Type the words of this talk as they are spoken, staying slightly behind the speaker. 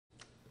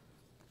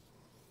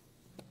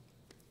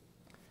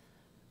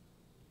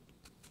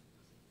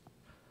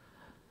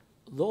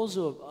those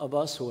of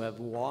us who have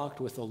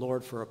walked with the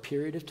Lord for a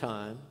period of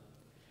time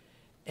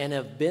and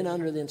have been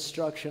under the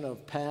instruction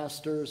of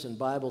pastors and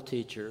Bible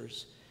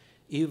teachers,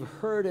 you've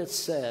heard it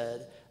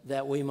said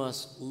that we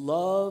must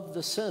love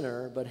the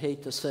sinner but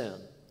hate the sin.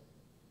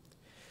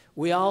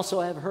 We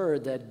also have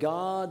heard that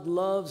God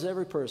loves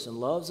every person,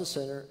 loves the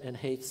sinner and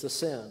hates the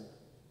sin.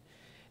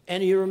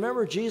 And you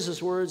remember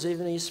Jesus' words,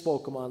 even he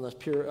spoke them on the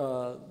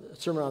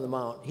Sermon on the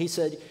Mount. He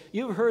said,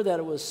 you've heard that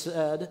it was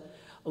said,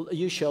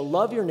 you shall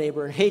love your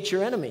neighbor and hate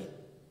your enemy.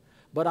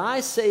 But I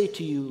say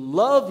to you,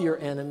 love your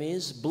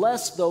enemies,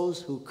 bless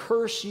those who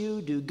curse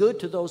you, do good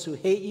to those who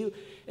hate you,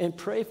 and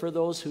pray for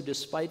those who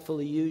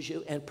despitefully use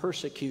you and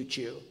persecute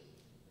you,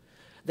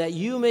 that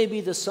you may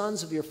be the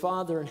sons of your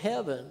Father in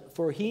heaven,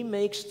 for he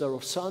makes the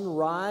sun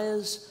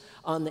rise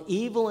on the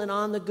evil and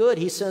on the good.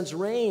 He sends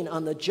rain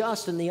on the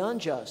just and the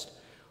unjust.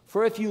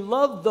 For if you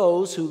love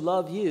those who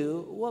love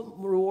you, what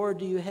reward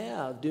do you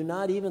have? Do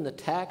not even the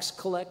tax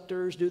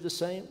collectors do the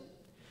same?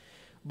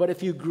 But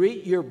if you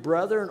greet your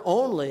brethren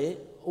only,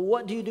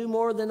 what do you do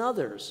more than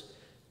others?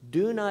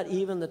 Do not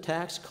even the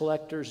tax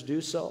collectors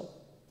do so?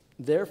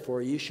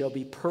 Therefore you shall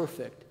be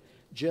perfect,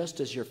 just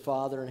as your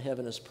Father in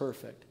heaven is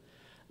perfect.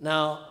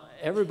 Now,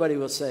 everybody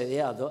will say,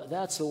 yeah,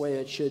 that's the way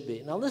it should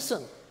be. Now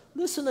listen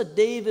to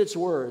David's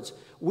words.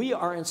 We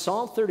are in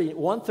Psalm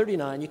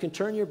 139. You can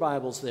turn your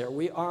Bibles there.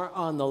 We are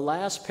on the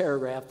last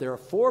paragraph. There are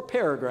 4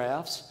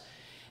 paragraphs,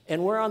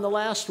 and we're on the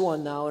last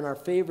one now in our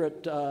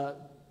favorite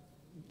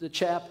the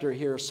chapter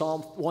here,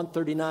 Psalm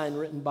 139,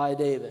 written by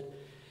David.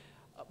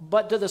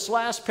 But to this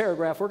last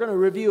paragraph, we're going to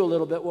review a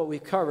little bit what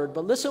we've covered.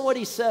 But listen what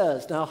he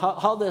says. Now,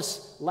 how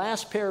this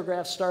last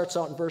paragraph starts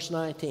out in verse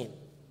 19.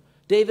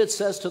 David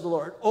says to the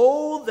Lord,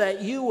 "Oh,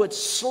 that you would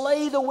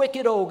slay the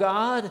wicked, O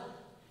God.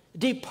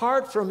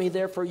 Depart from me,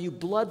 therefore, you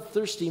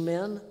bloodthirsty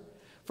men,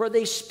 for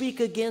they speak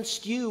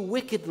against you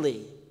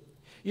wickedly.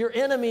 Your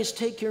enemies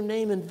take your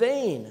name in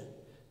vain.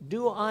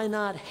 Do I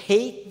not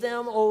hate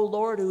them, O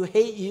Lord, who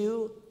hate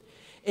you?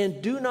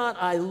 And do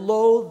not I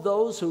loathe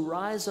those who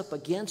rise up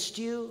against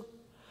you?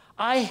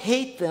 I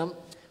hate them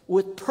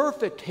with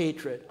perfect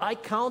hatred. I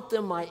count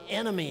them my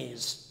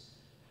enemies.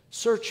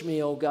 Search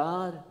me, O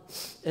God,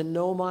 and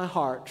know my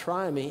heart.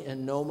 Try me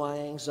and know my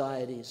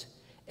anxieties,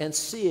 and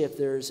see if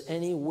there is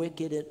any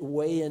wicked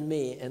way in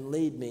me, and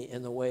lead me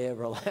in the way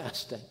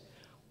everlasting."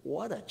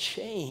 What a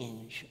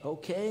change,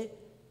 okay?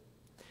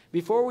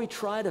 Before we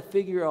try to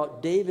figure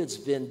out David's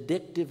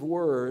vindictive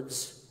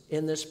words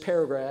in this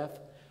paragraph,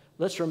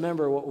 let's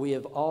remember what we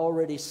have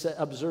already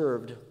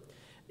observed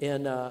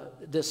in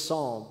this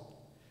psalm.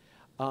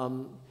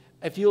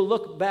 If you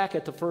look back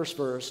at the first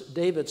verse,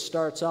 David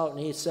starts out and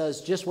he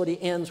says just what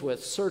he ends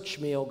with: "Search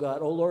me, O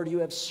God. O Lord, you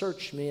have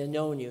searched me and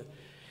known you."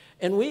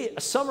 And we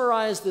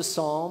summarized this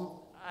psalm.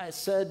 I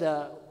said,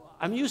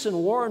 I'm using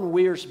Warren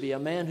Wiersbe, a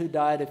man who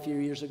died a few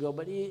years ago,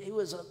 but he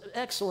was an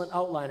excellent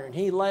outliner. And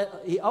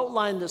he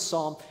outlined this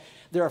psalm.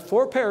 There are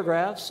 4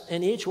 paragraphs,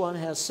 and each one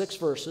has 6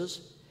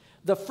 verses.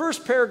 The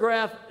first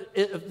paragraph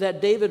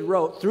that David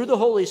wrote through the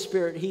Holy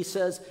Spirit, he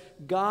says,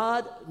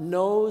 God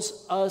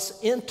knows us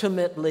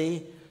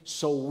intimately,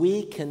 so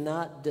we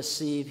cannot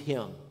deceive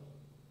him.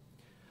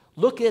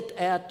 Look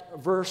at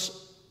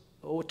verse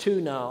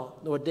 2 now,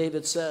 what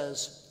David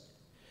says.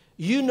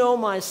 You know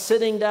my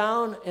sitting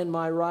down and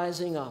my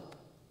rising up.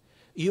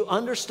 You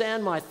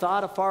understand my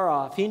thought afar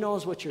off. He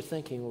knows what you're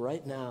thinking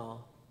right now,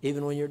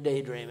 even when you're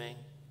daydreaming.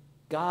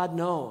 God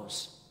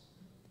knows.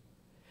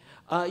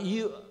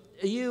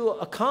 You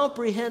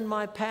comprehend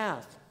my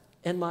path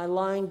and my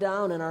lying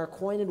down, and are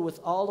acquainted with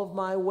all of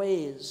my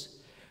ways.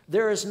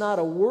 There is not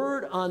a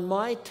word on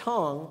my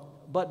tongue,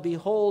 but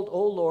behold,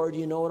 O Lord,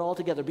 you know it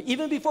altogether. But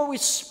even before we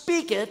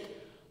speak it,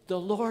 the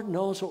Lord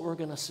knows what we're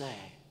going to say.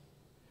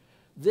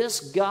 This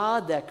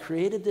God that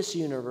created this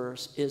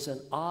universe is an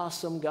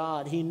awesome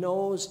God. He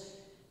knows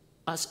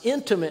us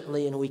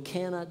intimately, and we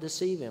cannot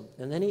deceive him.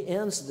 And then he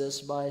ends this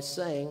by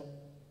saying,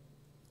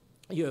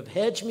 you have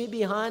hedged me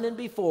behind and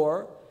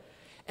before,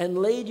 and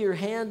laid your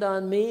hand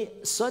on me.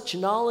 Such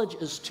knowledge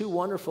is too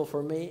wonderful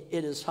for me.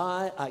 It is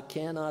high, I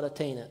cannot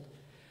attain it.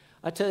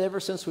 I tell you, ever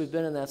since we've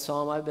been in that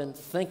psalm, I've been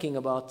thinking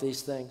about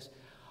these things.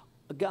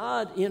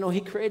 God, he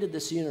created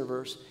this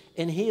universe,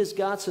 and he has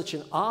got such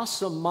an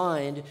awesome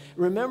mind.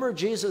 Remember,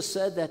 Jesus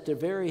said that the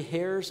very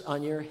hairs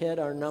on your head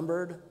are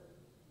numbered?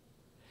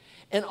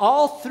 And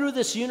all through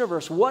this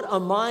universe, what a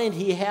mind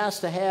he has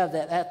to have,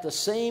 that at the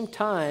same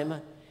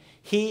time,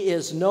 he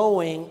is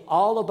knowing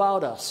all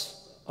about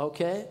us,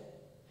 okay?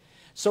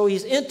 So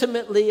he's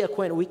intimately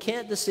acquainted. We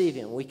can't deceive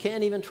him. We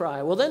can't even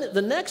try. Well, then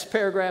the next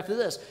paragraph is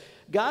this.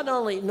 God not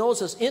only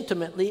knows us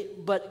intimately,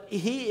 but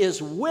he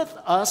is with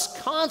us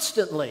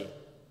constantly.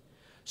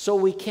 So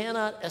we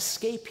cannot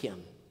escape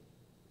him.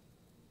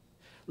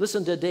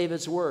 Listen to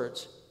David's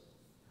words.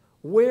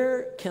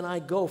 Where can I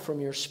go from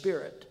your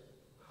spirit?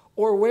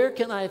 Or where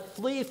can I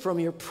flee from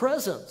your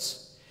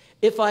presence?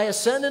 If I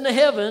ascend into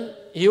heaven,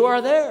 you are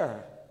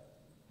there.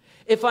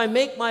 If I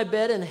make my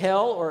bed in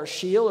hell or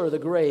Sheol or the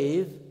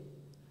grave,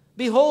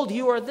 behold,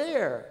 you are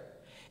there.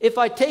 If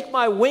I take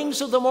my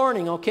wings of the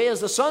morning, okay, as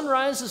the sun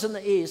rises in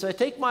the east, I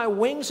take my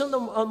wings in the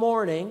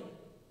morning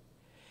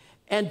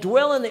and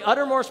dwell in the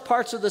uttermost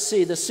parts of the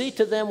sea. The sea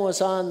to them was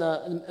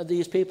on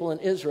these people in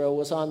Israel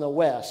was on the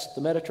west,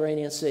 the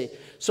Mediterranean Sea.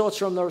 So it's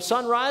from the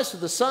sunrise to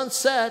the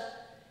sunset.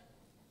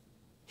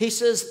 He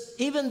says,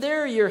 even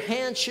there your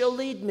hand shall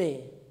lead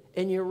me,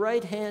 and your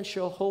right hand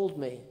shall hold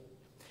me.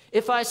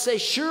 If I say,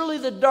 surely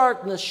the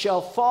darkness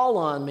shall fall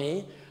on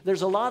me,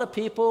 there's a lot of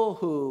people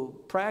who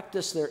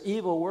practice their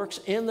evil works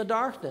in the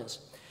darkness.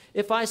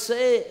 If I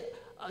say,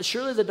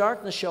 surely the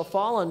darkness shall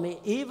fall on me,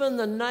 even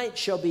the night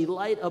shall be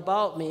light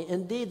about me.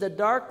 Indeed, the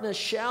darkness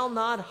shall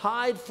not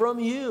hide from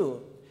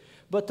you.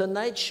 But the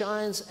night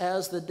shines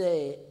as the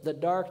day. The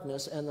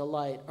darkness and the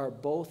light are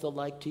both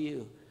alike to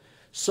you.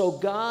 So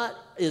God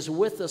is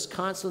with us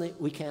constantly.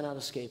 We cannot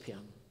escape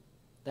him.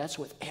 That's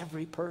with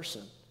every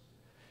person.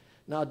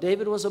 Now,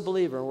 David was a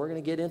believer, and we're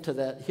going to get into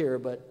that here,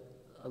 but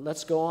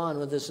let's go on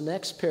with this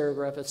next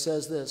paragraph. It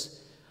says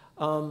this.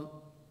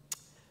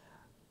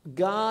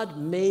 God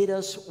made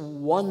us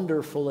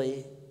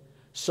wonderfully,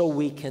 so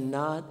we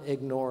cannot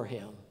ignore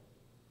him.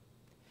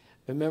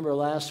 Remember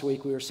last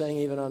week we were saying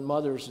even on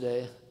Mother's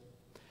Day,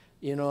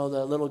 you know,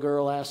 the little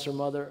girl asked her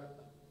mother,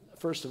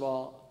 first of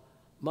all,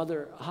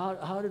 Mother,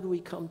 how did we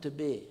come to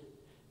be?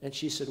 And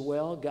she said,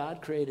 well,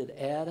 God created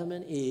Adam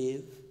and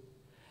Eve,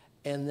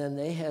 and then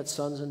they had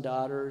sons and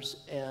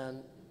daughters,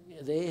 and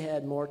they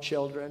had more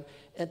children,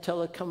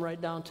 until it come right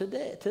down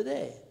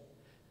today.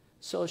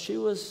 So she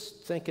was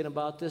thinking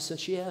about this, and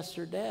she asked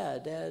her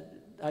dad,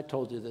 I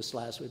told you this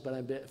last week,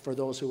 but for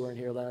those who weren't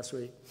here last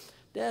week,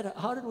 Dad,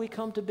 how did we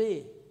come to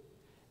be?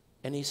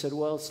 And he said,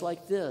 well, it's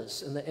like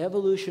this. In the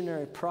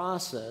evolutionary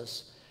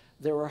process,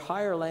 there were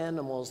higher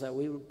animals that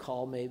we would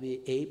call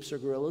maybe apes or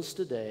gorillas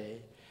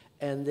today,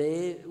 and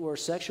they were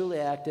sexually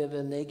active,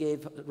 and they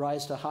gave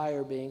rise to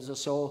higher beings. And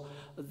so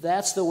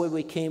that's the way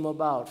we came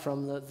about,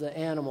 from the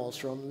animals,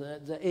 from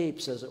the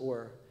apes, as it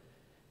were.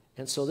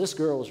 And so this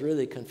girl was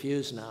really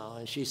confused now,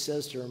 and she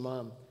says to her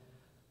mom,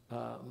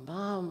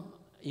 Mom,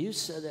 you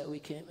said that we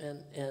came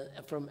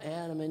from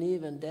Adam and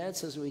Eve, and Dad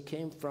says we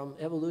came from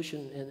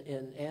evolution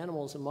in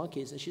animals and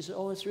monkeys. And she said,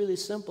 oh, it's really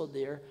simple,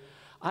 dear.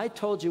 I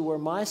told you where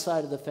my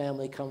side of the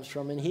family comes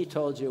from, and he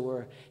told you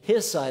where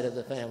his side of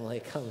the family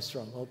comes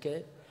from,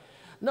 okay?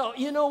 No,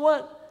 you know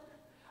what?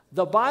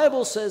 The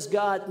Bible says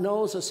God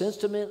knows us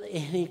intimately,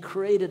 and he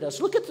created us.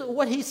 Look at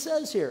what he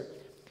says here.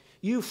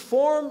 You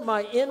formed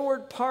my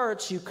inward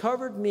parts. You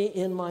covered me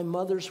in my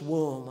mother's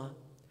womb.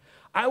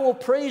 I will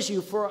praise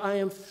you, for I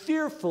am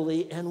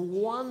fearfully and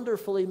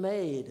wonderfully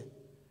made.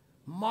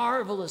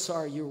 Marvelous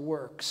are your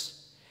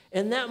works,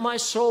 and that my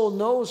soul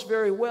knows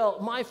very well.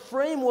 My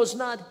frame was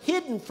not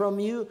hidden from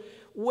you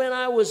when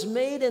I was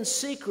made in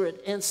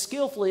secret and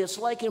skillfully. It's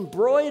like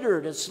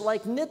embroidered. It's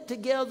like knit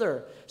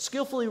together,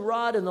 skillfully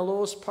wrought in the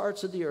lowest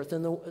parts of the earth,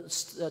 and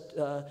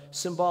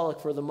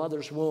symbolic for the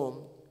mother's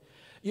womb.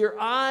 Your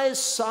eyes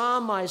saw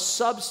my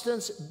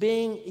substance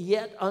being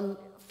yet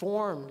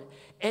unformed,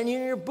 and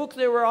in your book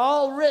they were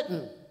all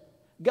written.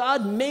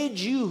 God made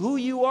you who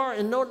you are,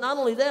 and not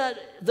only that,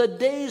 the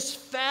days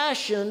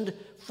fashioned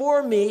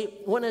for me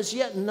when as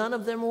yet none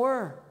of them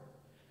were.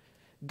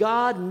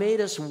 God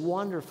made us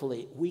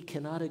wonderfully. We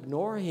cannot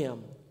ignore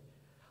him.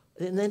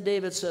 And then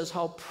David says,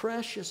 how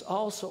precious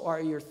also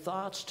are your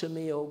thoughts to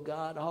me, O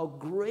God. How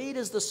great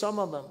is the sum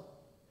of them.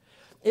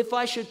 If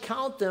I should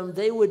count them,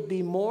 they would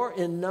be more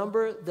in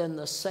number than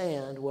the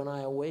sand. When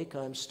I awake,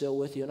 I'm still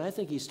with you. And I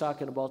think he's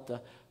talking about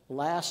the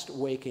last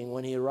waking,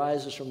 when he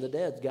arises from the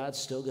dead. God's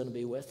still going to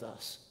be with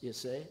us, you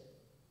see.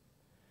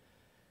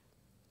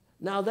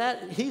 Now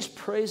that he's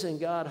praising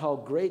God, how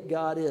great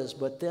God is.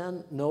 But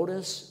then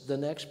notice the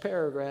next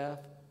paragraph.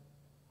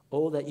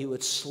 Oh, that you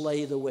would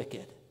slay the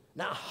wicked.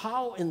 Now,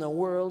 how in the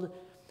world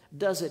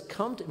does it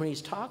come to, when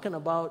he's talking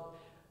about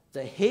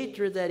the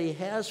hatred that he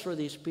has for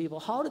these people,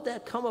 how did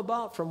that come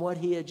about from what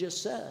he had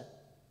just said?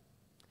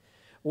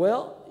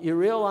 Well, you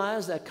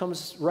realize that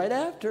comes right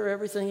after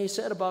everything he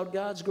said about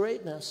God's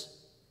greatness.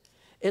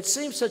 It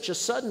seems such a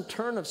sudden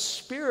turn of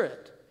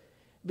spirit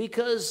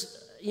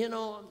because, you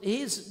know,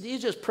 he's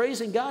just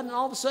praising God, and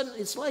all of a sudden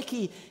it's like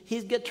he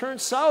get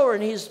turned sour,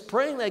 and he's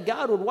praying that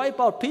God would wipe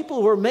out people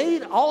who were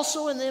made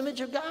also in the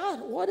image of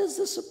God. What is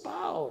this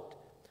about?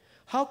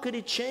 How could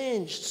he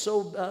change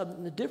so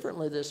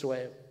differently this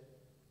way?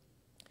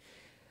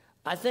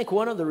 I think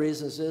one of the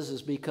reasons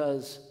is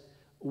because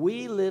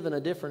we live in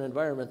a different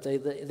environment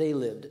they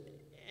lived.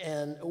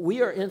 And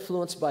we are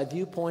influenced by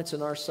viewpoints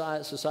in our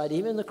society,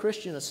 even the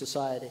Christian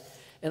society.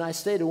 And I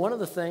stated one of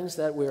the things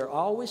that we're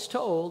always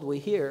told, we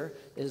hear,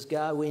 is,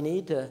 God, we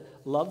need to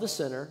love the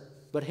sinner,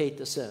 but hate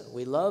the sin.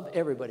 We love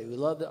everybody. We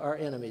love our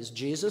enemies.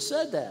 Jesus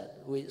said that,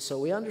 so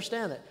we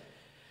understand it.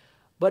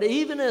 But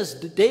even as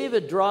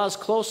David draws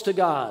close to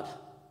God,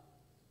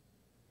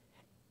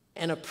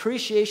 an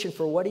appreciation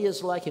for what he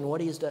is like and what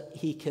he has done,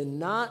 he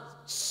cannot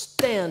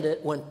stand it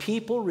when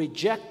people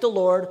reject the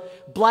Lord,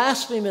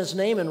 blaspheme his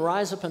name, and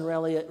rise up in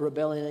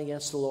rebellion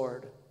against the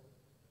Lord.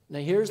 Now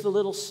here's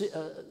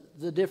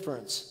the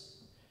difference.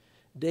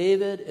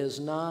 David is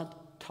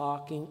not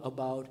talking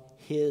about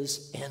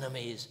his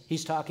enemies.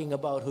 He's talking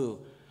about who?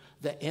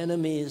 The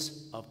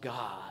enemies of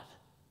God.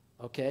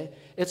 Okay?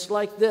 It's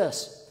like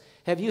this.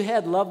 Have you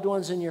had loved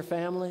ones in your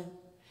family,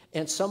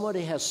 and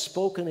somebody has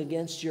spoken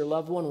against your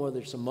loved one, whether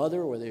it's a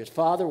mother, whether it's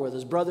father, whether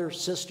it's brother,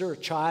 sister, or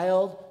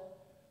child?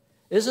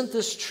 Isn't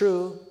this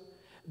true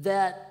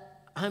that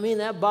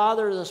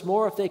bothers us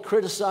more if they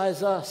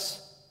criticize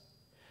us?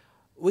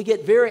 We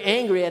get very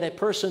angry at a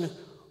person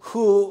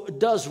who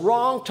does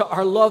wrong to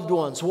our loved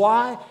ones.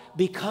 Why?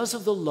 Because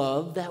of the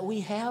love that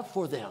we have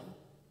for them.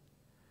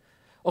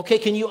 Okay,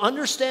 can you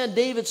understand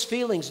David's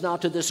feelings now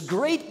to this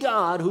great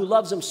God who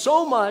loves him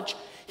so much?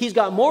 He's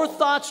got more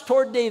thoughts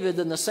toward David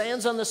than the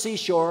sands on the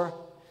seashore.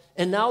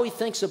 And now he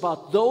thinks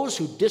about those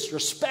who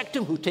disrespect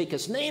him, who take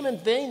his name in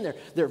vain.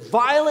 They're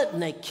violent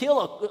and they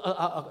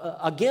kill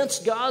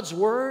against God's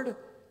word.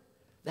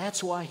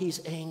 That's why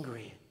he's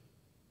angry.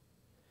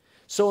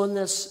 So in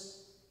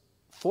this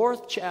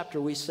 4th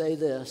chapter, we say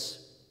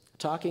this,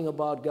 talking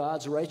about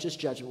God's righteous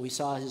judgment. We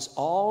saw his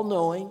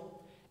all-knowing,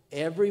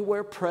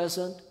 everywhere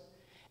present,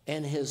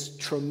 and his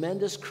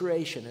tremendous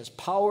creation, his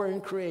power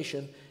in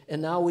creation.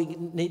 And now we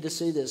need to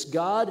see this.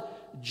 God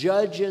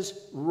judges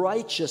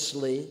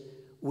righteously.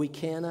 We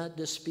cannot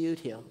dispute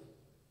him.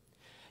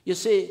 You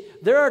see,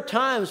 there are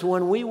times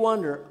when we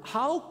wonder,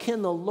 how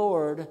can the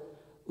Lord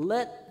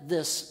let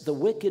the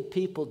wicked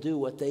people do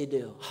what they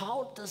do?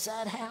 How does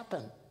that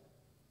happen?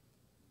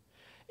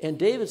 And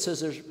David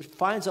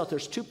finds out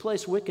there's 2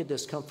 places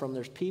wickedness come from.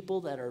 There's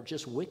people that are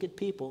just wicked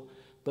people,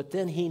 but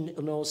then he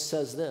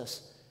says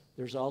this,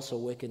 there's also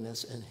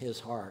wickedness in his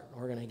heart.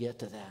 We're going to get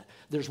to that.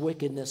 There's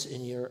wickedness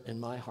in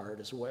my heart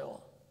as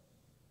well.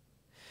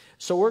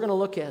 So we're going to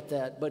look at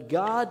that. But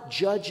God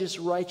judges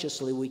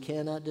righteously. We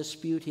cannot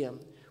dispute him.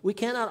 We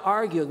cannot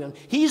argue with him.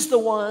 He's the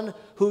one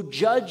who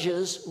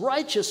judges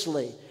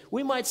righteously.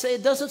 We might say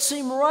it doesn't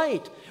seem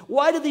right.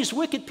 Why do these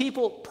wicked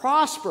people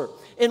prosper?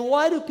 And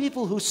why do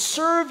people who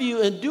serve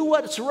you and do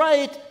what's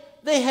right,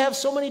 they have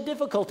so many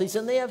difficulties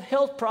and they have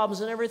health problems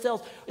and everything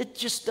else? It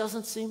just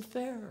doesn't seem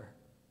fair.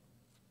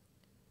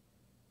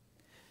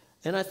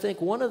 And I think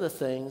one of the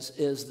things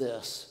is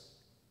this.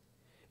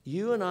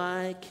 You and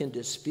I can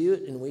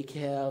dispute and we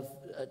have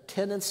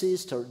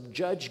tendencies to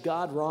judge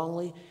God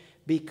wrongly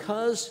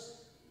because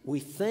we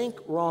think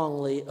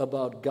wrongly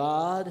about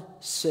God,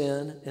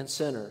 sin, and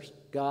sinners.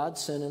 God,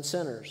 sin, and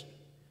sinners.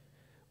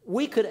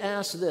 We could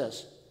ask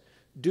this.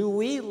 Do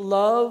we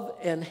love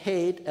and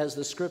hate as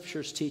the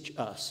Scriptures teach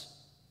us?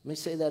 Let me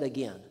say that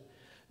again.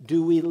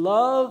 Do we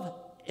love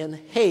and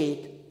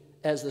hate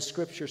as the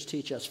Scriptures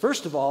teach us?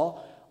 First of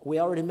all, we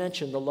already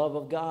mentioned the love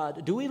of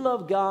God. Do we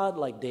love God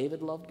like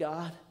David loved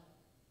God?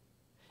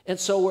 And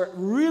so we're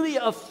really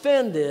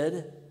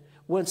offended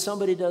when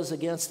somebody does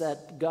against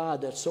that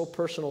God that's so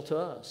personal to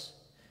us.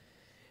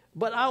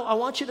 But I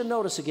want you to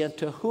notice again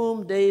to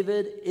whom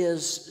David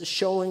is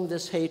showing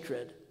this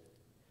hatred.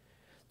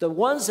 The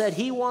ones that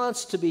he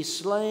wants to be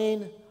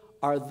slain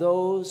are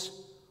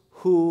those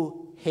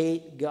who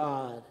hate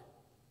God.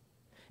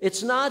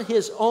 It's not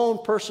his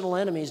own personal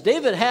enemies.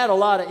 David had a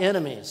lot of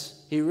enemies.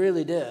 He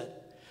really did.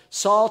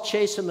 Saul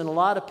chased him, and a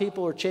lot of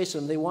people were chasing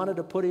him. They wanted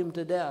to put him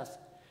to death.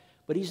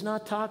 But he's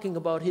not talking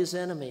about his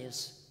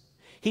enemies.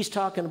 He's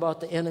talking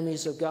about the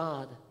enemies of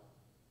God.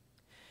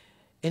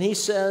 And he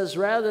says,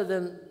 rather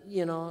than,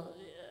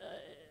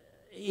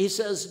 he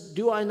says,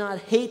 do I not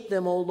hate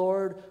them, O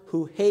Lord,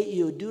 who hate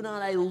you? Do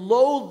not I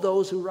loathe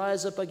those who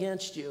rise up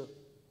against you?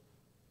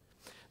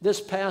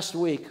 This past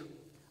week,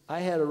 I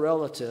had a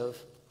relative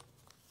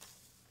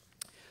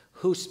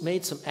who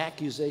made some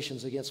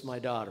accusations against my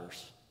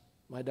daughters.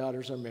 My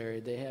daughters are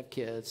married. They have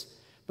kids.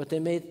 But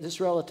this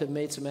relative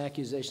made some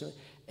accusations,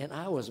 and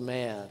I was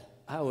mad.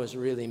 I was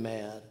really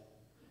mad.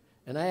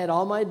 And I had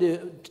all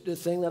the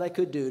thing that I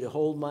could do to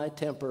hold my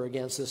temper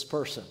against this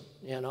person,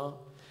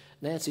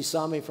 Nancy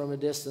saw me from a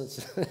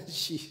distance.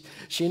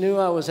 she knew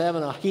I was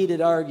having a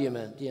heated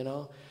argument,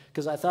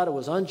 because I thought it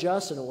was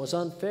unjust and it was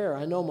unfair.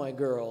 I know my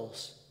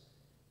girls.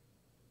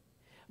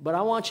 But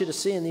I want you to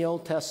see in the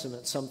Old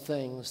Testament some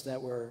things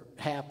that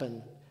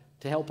happened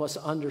to help us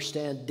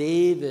understand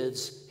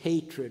David's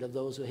hatred of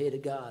those who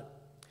hated God.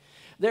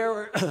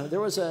 There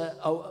was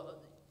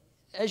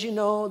as you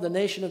know, the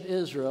nation of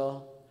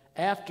Israel,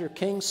 after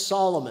King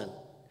Solomon,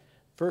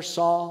 first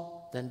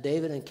Saul, then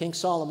David and King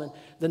Solomon,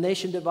 the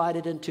nation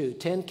divided in two.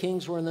 10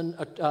 kings were in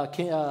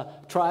the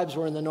tribes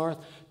were in the north,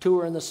 2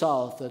 were in the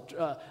south.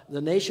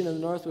 The nation in the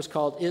north was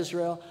called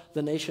Israel.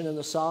 The nation in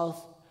the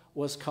south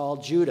was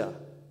called Judah.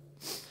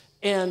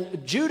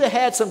 And Judah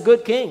had some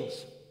good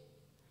kings.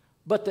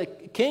 But the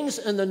kings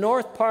in the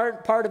north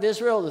part of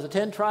Israel, the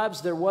 10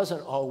 tribes, there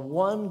wasn't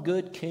one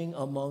good king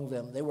among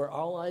them. They were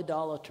all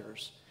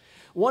idolaters.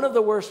 One of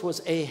the worst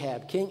was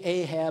Ahab. King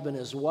Ahab and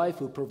his wife,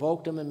 who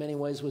provoked him in many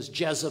ways, was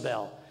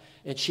Jezebel.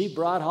 And she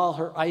brought all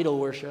her idol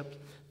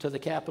worship to the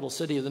capital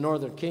city of the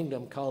northern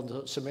kingdom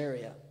called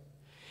Samaria.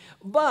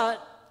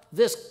 But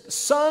this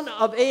son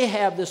of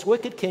Ahab, this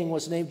wicked king,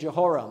 was named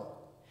Jehoram.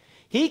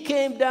 He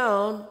came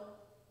down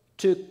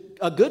to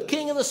a good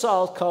king of the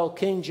south called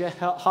King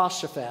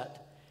Jehoshaphat.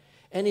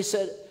 And he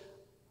said,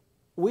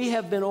 we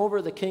have been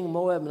over the king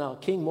Moab now.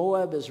 King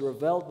Moab has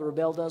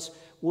rebelled us.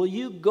 Will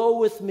you go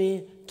with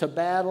me to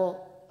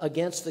battle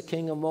against the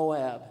king of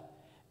Moab?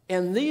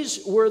 And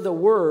these were the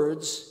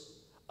words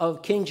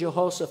of King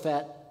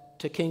Jehoshaphat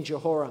to King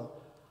Jehoram.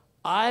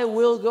 I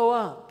will go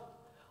up.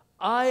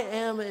 I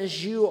am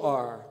as you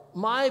are.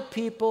 My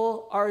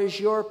people are as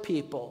your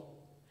people.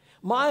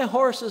 My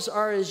horses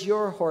are as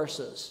your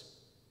horses.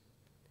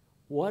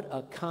 What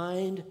a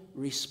kind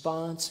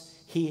response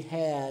he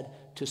had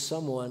to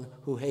someone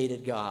who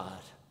hated God.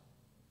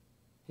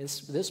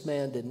 This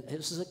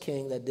is a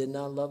king that did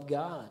not love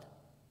God.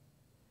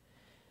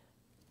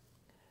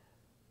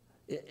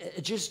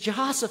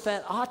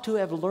 Jehoshaphat ought to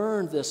have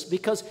learned this,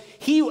 because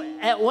he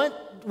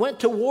went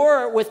to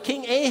war with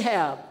King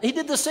Ahab. He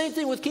did the same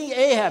thing with King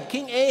Ahab.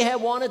 King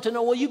Ahab wanted to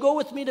know, will you go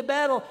with me to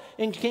battle?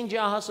 And King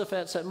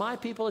Jehoshaphat said,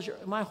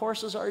 my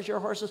horses are as your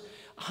horses.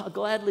 I'll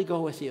gladly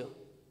go with you.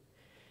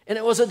 And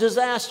it was a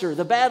disaster.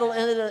 The battle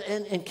ended,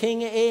 and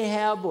King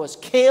Ahab was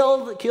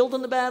killed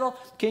in the battle.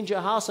 King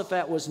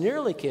Jehoshaphat was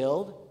nearly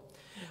killed.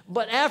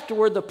 But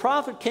afterward, the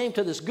prophet came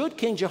to this good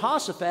King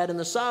Jehoshaphat in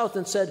the south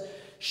and said,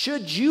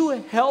 should you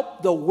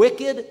help the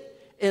wicked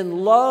and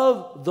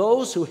love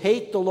those who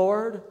hate the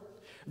Lord?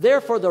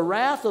 Therefore, the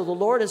wrath of the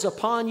Lord is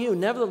upon you.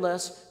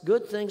 Nevertheless,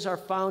 good things are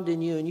found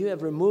in you, and you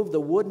have removed the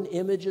wooden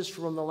images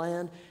from the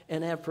land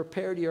and have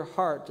prepared your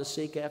heart to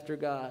seek after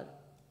God.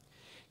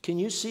 Can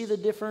you see the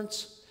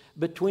difference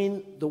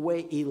between the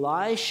way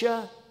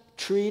Elisha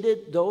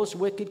treated those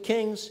wicked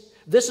kings?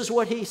 This is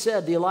what he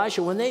said to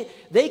Elisha. When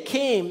they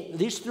came,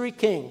 these three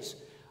kings,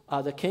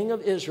 the king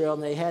of Israel,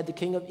 and they had the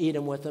king of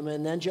Edom with them,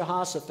 and then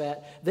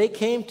Jehoshaphat, they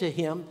came to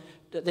him.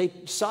 They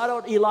sought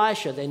out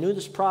Elisha. They knew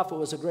this prophet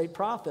was a great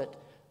prophet.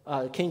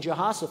 King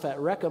Jehoshaphat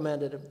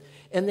recommended him.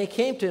 And they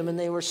came to him, and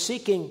they were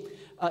seeking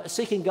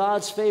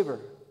God's favor.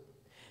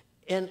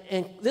 And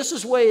this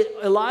is the way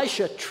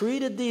Elisha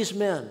treated these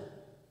men.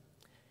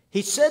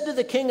 He said to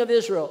the king of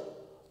Israel,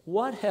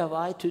 what have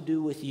I to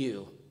do with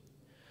you?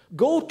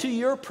 Go to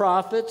your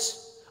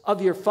prophets of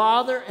your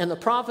father and the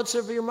prophets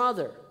of your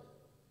mother.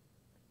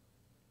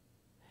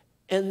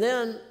 And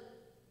then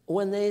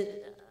when they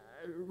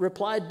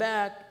replied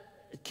back,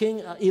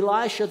 King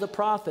Elisha the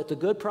prophet, the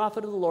good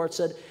prophet of the Lord,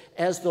 said,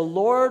 as the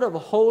Lord of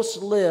hosts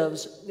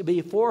lives,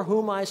 before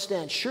whom I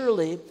stand,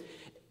 surely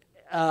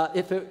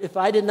if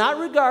I did not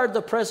regard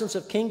the presence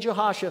of King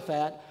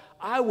Jehoshaphat,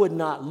 I would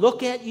not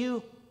look at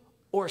you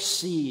or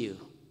see you.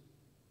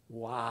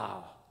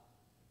 Wow.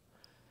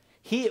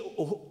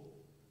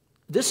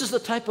 This is the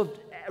type of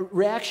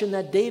reaction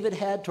that David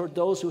had toward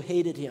those who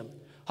hated him.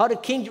 How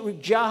did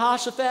King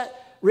Jehoshaphat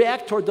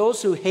react toward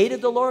those who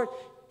hated the Lord?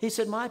 He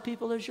said, my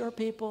people is your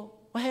people.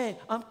 Well, hey,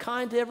 I'm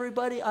kind to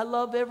everybody. I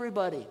love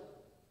everybody.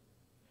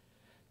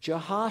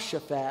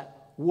 Jehoshaphat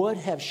would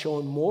have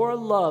shown more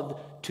love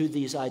to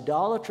these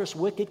idolatrous,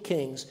 wicked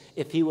kings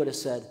if he would have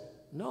said,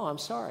 no, I'm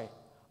sorry.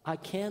 I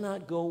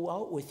cannot go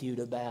out with you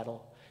to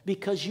battle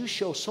because you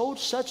show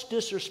such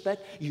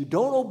disrespect. You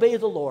don't obey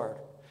the Lord.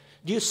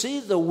 Do you see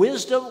the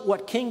wisdom,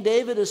 what King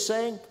David is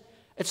saying?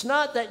 It's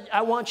not that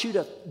I want you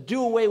to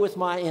do away with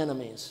my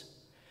enemies.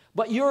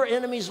 But your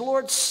enemies,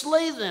 Lord,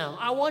 slay them.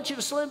 I want you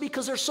to slay them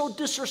because they're so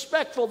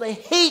disrespectful. They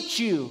hate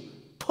you.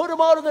 Put them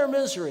out of their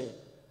misery.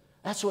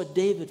 That's what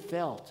David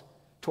felt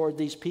toward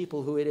these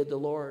people who hated the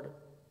Lord.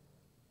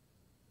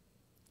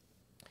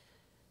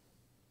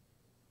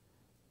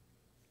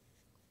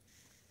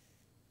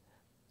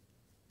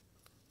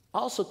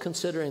 Also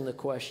considering the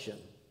question,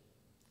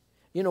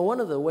 one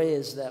of the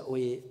ways that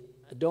we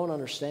don't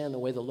understand the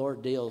way the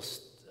Lord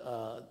deals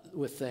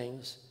with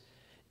things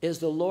is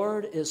the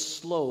Lord is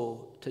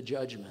slow to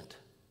judgment.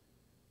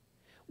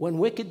 When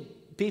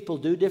wicked people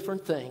do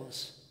different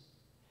things,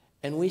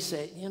 and we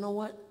say, you know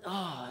what?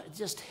 I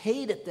just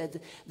hate it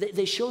that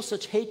they show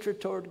such hatred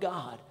toward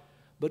God.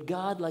 But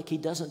God, like he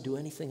doesn't do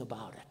anything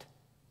about it.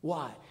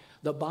 Why?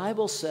 The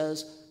Bible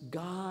says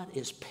God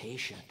is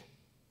patient.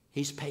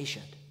 He's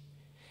patient.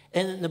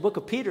 And in the book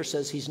of Peter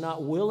says he's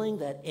not willing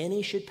that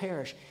any should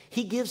perish.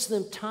 He gives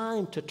them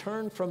time to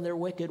turn from their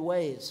wicked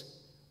ways.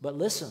 But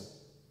listen,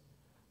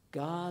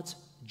 God's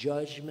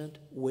judgment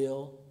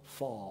will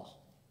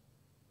fall.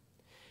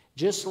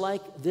 Just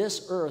like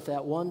this earth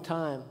at one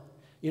time,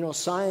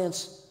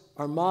 science,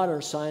 our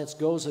modern science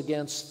goes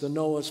against the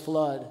Noah's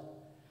flood.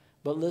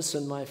 But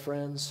listen, my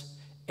friends,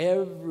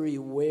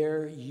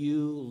 everywhere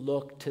you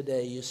look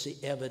today, you see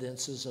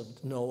evidences of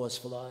Noah's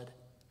flood.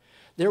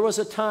 There was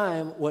a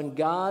time when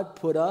God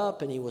put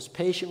up and he was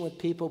patient with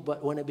people,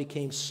 but when it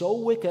became so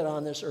wicked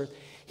on this earth,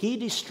 he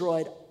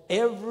destroyed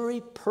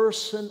every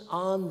person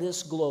on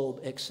this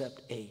globe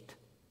except 8.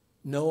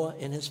 Noah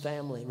and his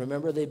family.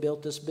 Remember, they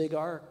built this big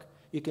ark.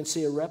 You can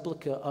see a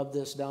replica of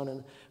this down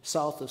in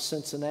south of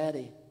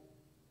Cincinnati.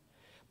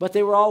 But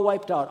they were all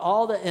wiped out.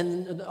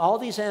 All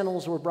these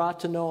animals were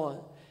brought to Noah.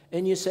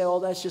 And you say, oh,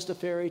 that's just a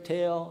fairy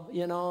tale.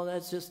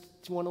 That's just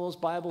one of those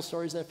Bible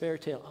stories, that fairy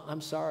tale.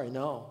 I'm sorry,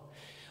 no.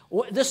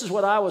 This is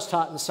what I was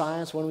taught in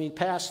science when we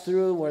passed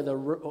through, where the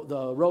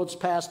roads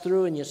pass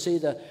through, and you see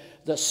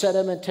the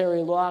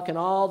sedimentary rock and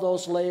all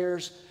those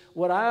layers.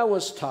 What I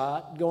was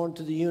taught going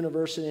to the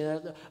university,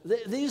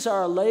 these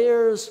are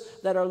layers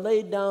that are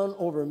laid down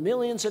over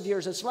millions of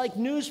years. It's like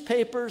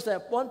newspapers,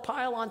 that one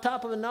pile on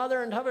top of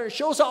another, and it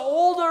shows how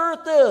old the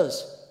earth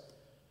is.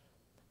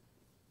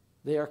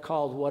 They are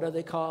called, what are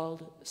they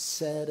called?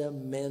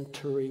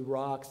 Sedimentary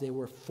rocks. They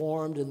were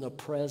formed in the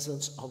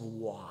presence of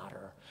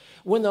water.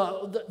 When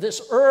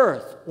this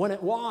earth, when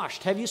it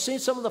washed, have you seen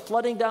some of the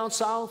flooding down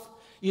south?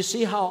 You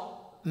see how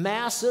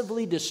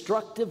massively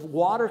destructive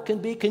water can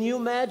be? Can you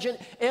imagine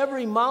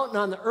every mountain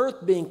on the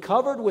earth being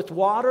covered with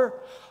water?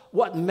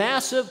 What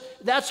massive,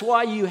 that's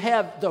why you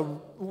have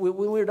when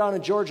we were down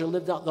in Georgia,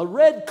 lived down, the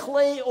red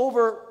clay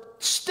over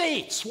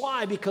states.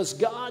 Why? Because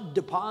God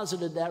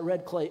deposited that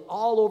red clay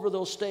all over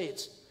those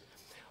states.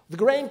 The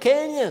Grand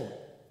Canyon,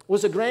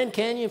 was the Grand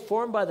Canyon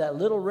formed by that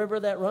little river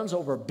that runs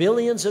over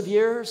billions of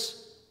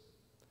years?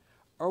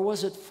 Or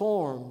was it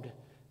formed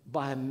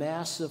by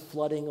massive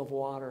flooding of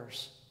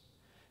waters?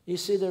 You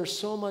see, there's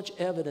so much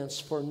evidence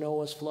for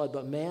Noah's flood,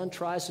 but man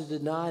tries to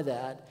deny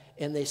that,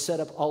 and they set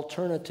up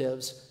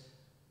alternatives.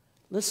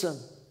 Listen,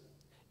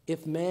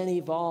 if man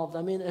evolved,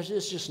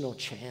 there's just no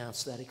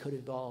chance that it could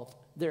evolve.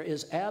 There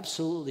is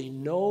absolutely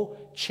no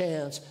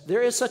chance.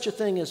 There is such a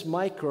thing as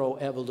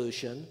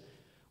microevolution,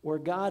 where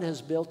God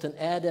has built an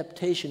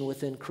adaptation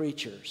within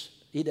creatures.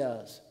 He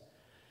does.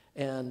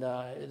 And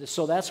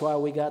so that's why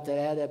we got the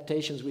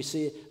adaptations. We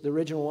see the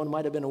original one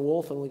might have been a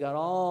wolf, and we got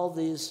all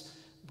these,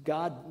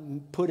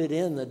 God put it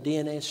in the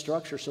DNA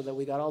structure so that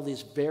we got all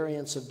these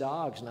variants of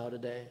dogs now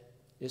today.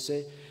 You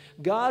see?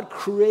 God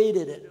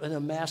created it in a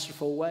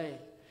masterful way.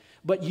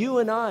 But you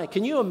and I,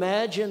 can you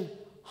imagine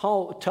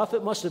how tough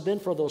it must have been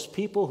for those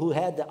people who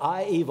had the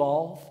eye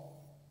evolve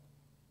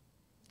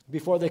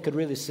before they could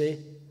really see?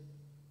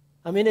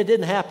 It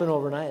didn't happen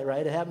overnight,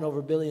 right? It happened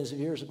over billions of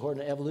years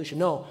according to evolution.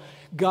 No,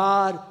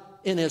 God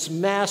in His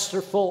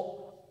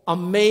masterful,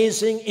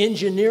 amazing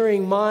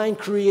engineering mind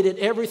created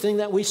everything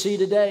that we see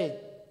today.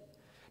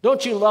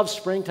 Don't you love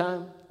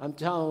springtime? I'm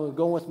telling you,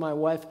 going with my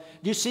wife.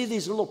 Do you see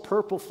these little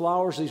purple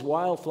flowers, these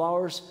wild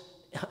flowers?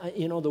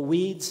 The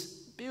weeds.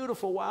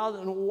 Beautiful wild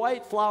and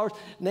white flowers.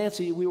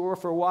 Nancy, we were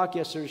for a walk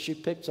yesterday. She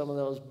picked some of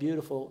those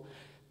beautiful.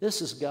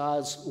 This is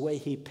God's way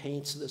He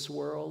paints this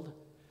world.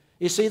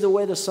 You see the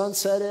way the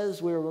sunset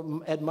is? We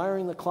were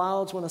admiring the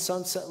clouds when the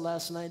sunset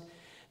last night.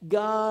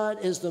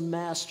 God is the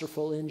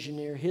masterful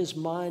engineer. His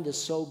mind is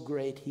so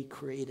great, He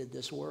created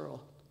this world.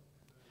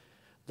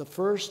 The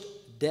first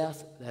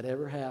death that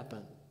ever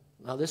happened.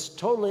 Now this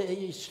totally,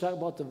 you talk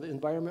about the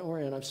environment we're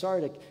in. I'm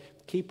sorry to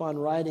keep on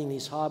riding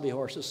these hobby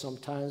horses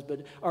sometimes,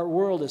 but our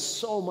world is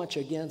so much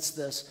against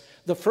this.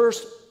 The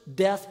first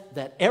death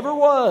that ever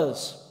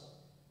was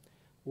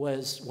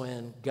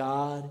when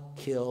God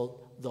killed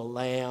the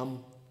lamb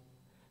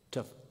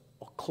to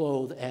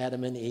clothe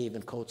Adam and Eve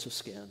in coats of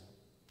skin.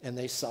 And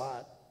they saw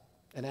it.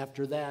 And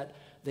after that,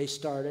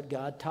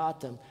 God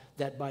taught them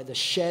that by the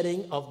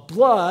shedding of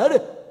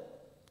blood,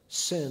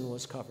 sin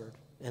was covered.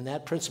 And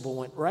that principle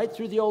went right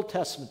through the Old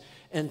Testament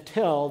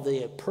until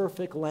the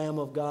perfect Lamb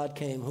of God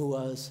came, who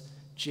was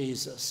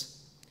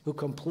Jesus, who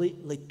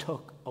completely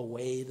took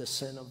away the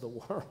sin of the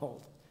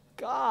world.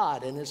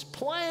 God and His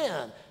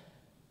plan.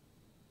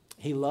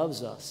 He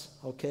loves us,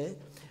 okay?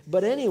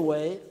 But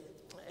anyway,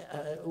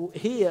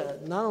 He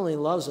not only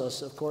loves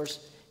us, of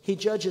course, He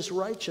judges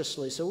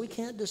righteously, so we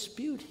can't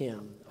dispute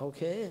Him,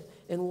 okay?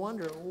 And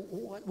wonder,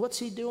 what's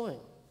He doing?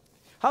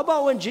 How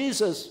about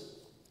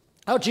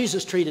how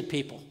Jesus treated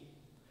people?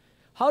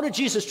 How did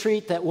Jesus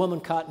treat that woman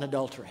caught in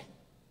adultery?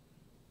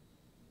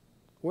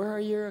 Where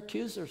are your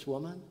accusers,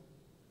 woman?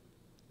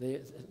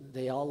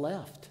 They all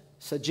left.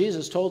 So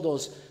Jesus told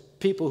those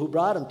people who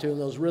brought Him to Him,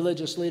 those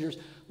religious leaders,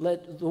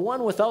 let the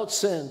one without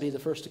sin be the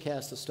first to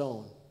cast a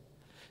stone.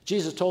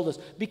 Jesus told us,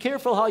 be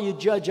careful how you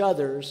judge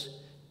others,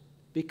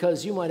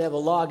 because you might have a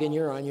log in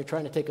your eye and you're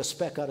trying to take a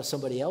speck out of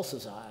somebody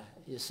else's eye,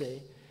 you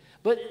see.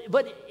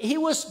 But He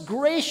was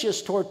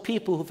gracious toward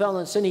people who fell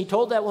in sin. He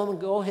told that woman,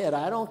 go ahead,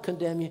 I don't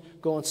condemn you,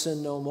 go and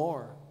sin no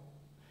more.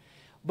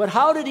 But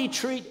how did He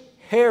treat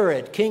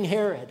Herod, King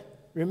Herod?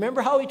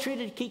 Remember how He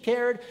treated King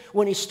Herod?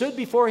 When he stood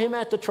before him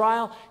at the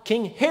trial,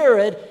 King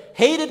Herod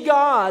hated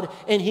God,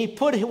 and he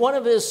put one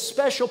of his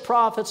special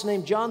prophets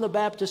named John the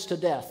Baptist to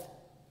death.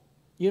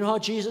 You know how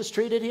Jesus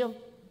treated him?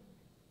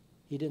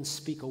 He didn't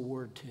speak a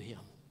word to him.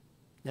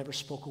 Never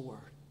spoke a word.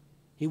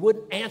 He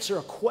wouldn't answer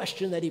a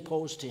question that he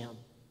posed to him.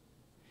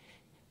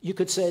 You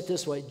could say it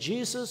this way.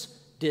 Jesus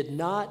did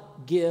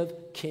not give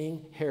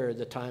King Herod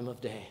the time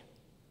of day.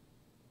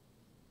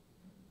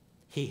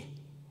 He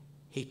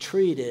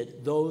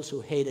treated those who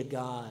hated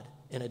God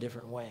in a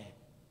different way.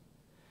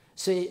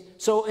 See,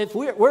 so if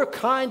we're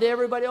kind to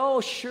everybody,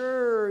 oh,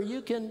 sure,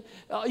 you can,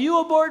 you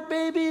abort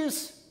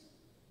babies.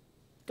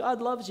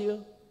 God loves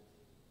you.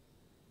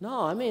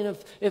 No, I mean,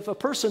 if a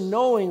person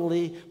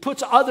knowingly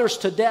puts others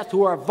to death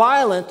who are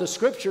violent, the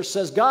Scripture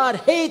says God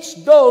hates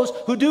those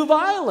who do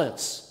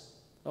violence.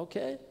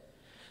 Okay?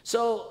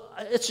 So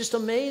it's just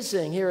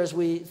amazing here as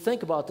we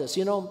think about this.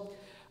 You know,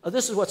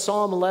 this is what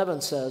Psalm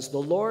 11 says. The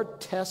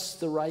Lord tests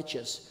the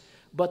righteous,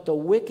 but the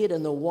wicked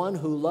and the one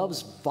who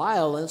loves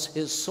violence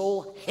his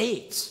soul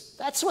hates.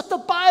 That's what the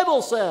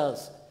Bible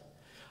says.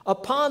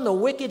 Upon the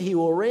wicked he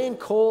will rain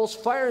coals,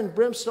 fire and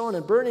brimstone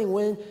and burning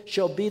wind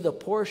shall be the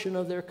portion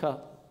of their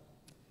cup.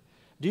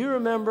 Do you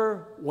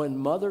remember when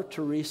Mother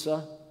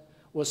Teresa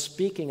was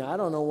speaking? I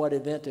don't know what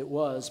event it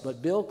was,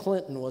 but Bill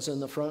Clinton was in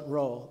the front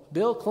row.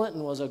 Bill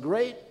Clinton was a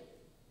great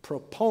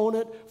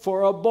proponent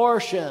for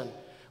abortion,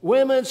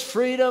 women's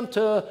freedom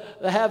to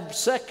have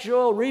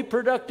sexual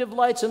reproductive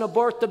rights and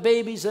abort the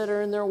babies that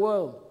are in their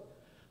womb.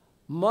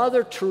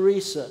 Mother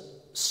Teresa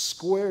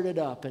squared it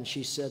up, and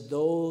she said,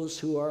 those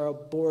who are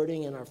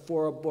aborting and are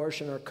for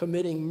abortion are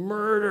committing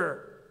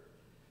murder.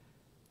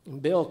 And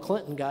Bill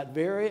Clinton got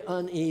very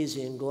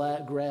uneasy and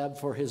grabbed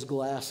for his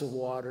glass of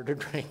water to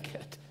drink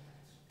it.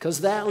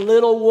 Because that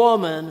little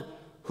woman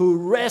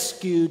who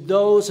rescued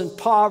those in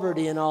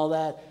poverty and all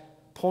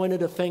that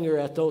pointed a finger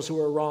at those who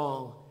were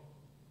wrong.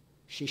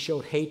 She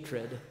showed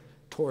hatred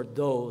toward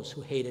those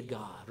who hated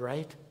God,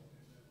 right?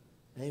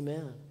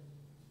 Amen.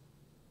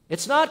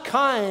 It's not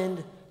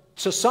kind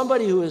to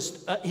somebody who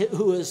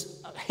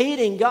is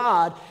hating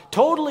God,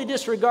 totally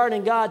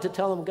disregarding God, to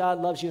tell them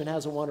God loves you and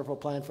has a wonderful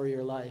plan for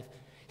your life.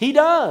 He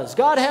does.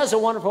 God has a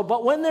wonderful,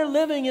 but when they're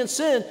living in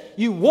sin,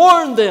 you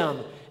warn them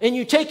and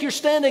you take your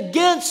stand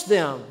against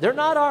them. They're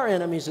not our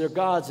enemies, they're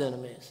God's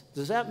enemies.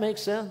 Does that make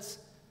sense?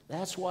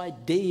 That's why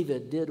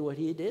David did what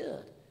he did.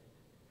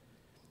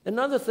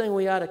 Another thing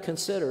we ought to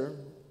consider,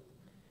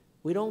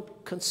 we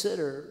don't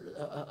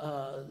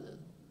consider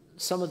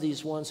some of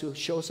these ones who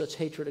show such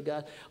hatred of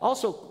God.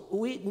 Also,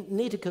 we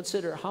need to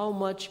consider how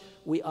much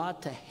we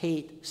ought to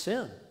hate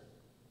sin.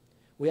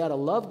 We ought to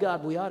love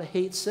God. We ought to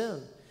hate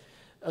sin.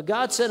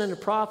 God said in the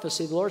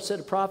prophecy, the Lord said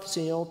in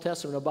prophecy in the Old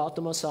Testament about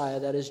the Messiah,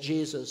 that is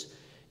Jesus,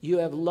 you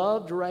have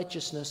loved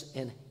righteousness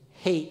and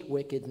hate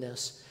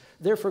wickedness.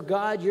 Therefore,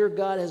 God, your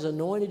God, has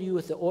anointed you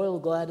with the oil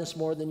of gladness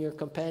more than your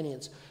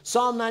companions.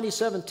 Psalm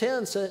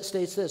 97:10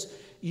 states this,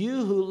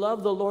 you who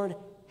love the Lord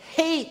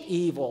hate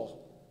evil.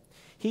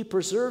 He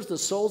preserves the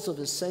souls of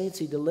his saints.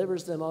 He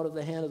delivers them out of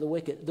the hand of the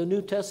wicked. The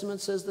New Testament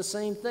says the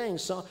same thing.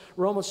 So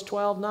Romans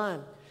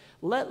 12:9.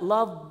 Let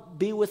love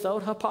be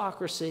without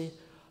hypocrisy.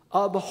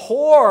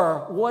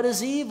 Abhor what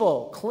is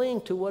evil.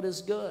 Cling to what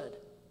is good.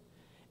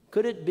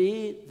 Could it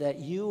be that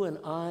you and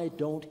I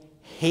don't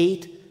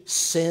hate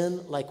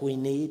sin like we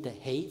need to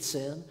hate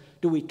sin?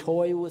 Do we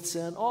toy with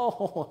sin?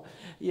 Oh,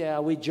 yeah,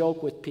 we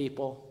joke with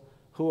people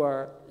who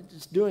are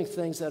just doing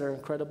things that are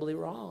incredibly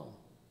wrong.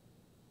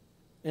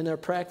 And they're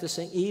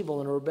practicing evil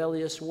in a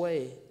rebellious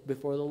way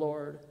before the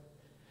Lord.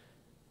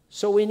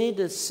 So we need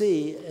to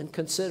see and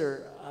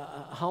consider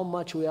how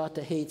much we ought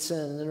to hate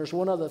sin. And then there's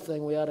one other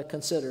thing we ought to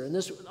consider. And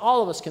this,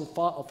 all of us can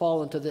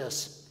fall into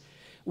this.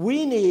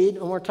 We need,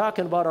 when we're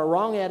talking about our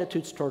wrong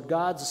attitudes toward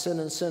God, sin,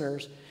 and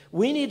sinners,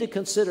 we need to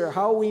consider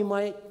how we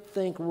might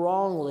think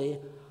wrongly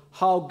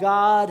how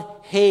God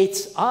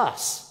hates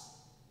us.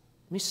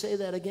 Let me say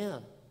that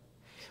again.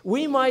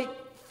 We might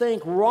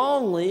think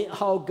wrongly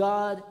how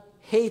God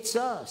hates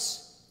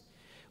us.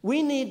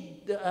 We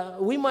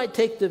might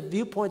take the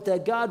viewpoint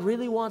that God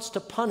really wants to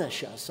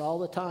punish us all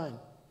the time.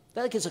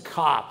 Like he's a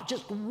cop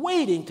just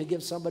waiting to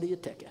give somebody a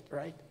ticket,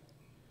 right?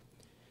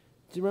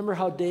 Do you remember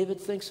how David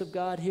thinks of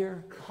God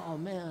here? Oh,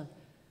 man.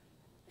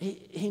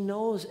 He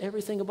knows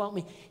everything about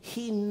me.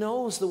 He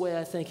knows the way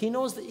I think. He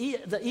knows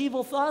the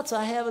evil thoughts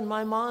I have in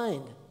my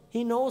mind.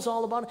 He knows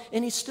all about it,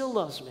 and he still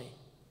loves me.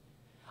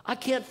 I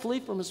can't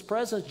flee from his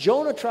presence.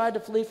 Jonah tried to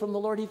flee from the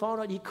Lord. He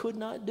found out he could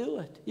not do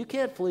it. You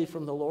can't flee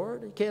from the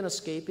Lord. You can't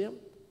escape him.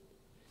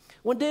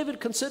 When David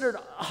considered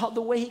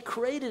the way he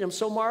created him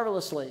so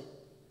marvelously,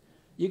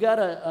 you got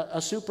a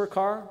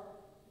supercar,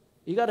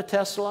 you got a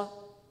Tesla.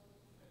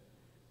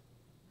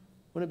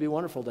 Wouldn't it be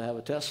wonderful to have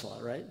a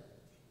Tesla, right?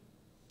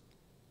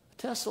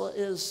 Tesla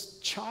is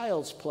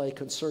child's play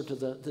concerned to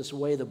this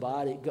way the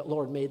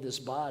Lord made this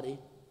body.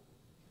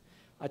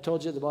 I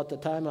told you about the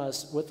time I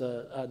was with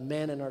a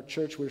man in our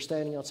church. We were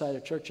standing outside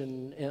a church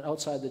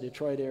outside the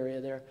Detroit area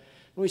there.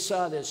 And we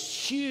saw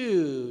this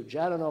huge,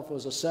 I don't know if it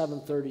was a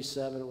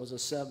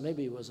 737,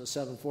 maybe it was a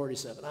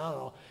 747, I don't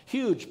know,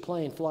 huge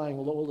plane flying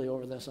lowly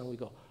over this. And we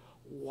go,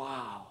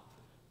 wow,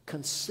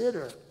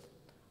 consider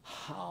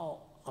how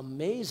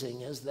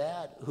amazing is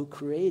that, who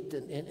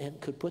created and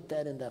could put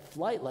that into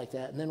flight like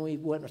that. And then we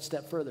went a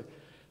step further.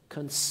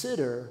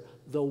 Consider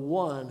the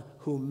one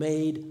who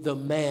made the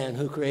man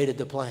who created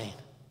the plane.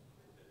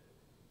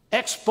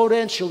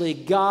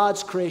 Exponentially,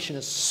 God's creation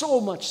is so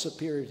much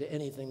superior to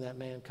anything that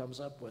man comes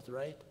up with,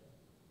 right?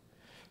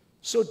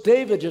 So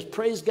David just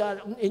praised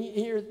God. And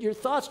your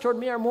thoughts toward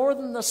me are more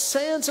than the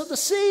sands of the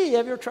sea.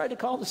 Have you ever tried to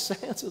call the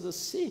sands of the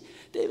sea?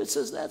 David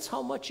says, that's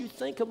how much you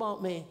think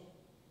about me.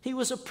 He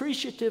was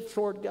appreciative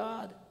toward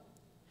God.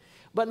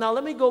 But now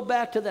let me go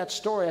back to that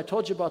story. I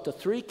told you about the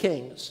three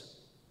kings.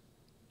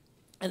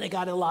 And they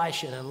got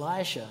Elisha, and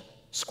Elisha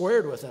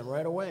squared with them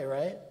right away,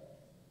 right?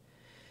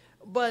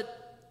 But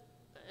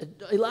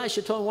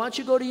Elisha told him, why don't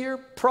you go to your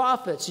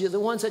prophets, the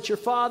ones that your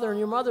father and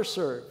your mother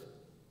served?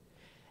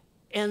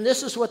 And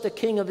this is what the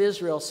king of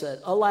Israel said.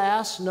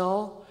 Alas,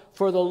 no,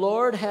 for the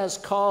Lord has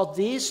called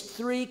these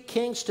 3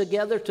 kings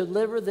together to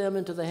deliver them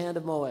into the hand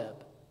of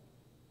Moab.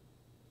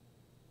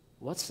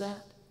 What's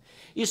that?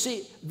 You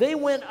see, they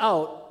went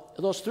out,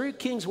 those 3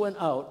 kings went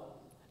out.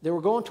 They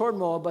were going toward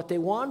Moab, but they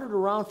wandered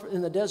around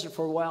in the desert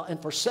for a while,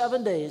 and for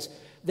 7 days,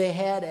 they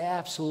had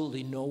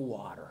absolutely no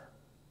water.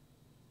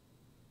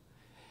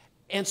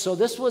 And so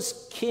this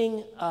was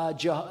King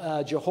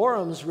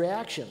Jehoram's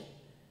reaction.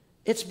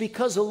 It's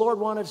because the Lord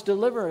wanted to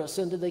deliver us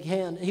into the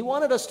hand. He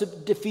wanted us to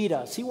defeat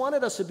us. He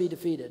wanted us to be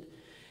defeated.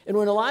 And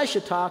when Elisha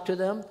talked to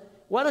them,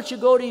 why don't you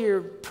go to your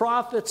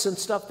prophets and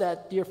stuff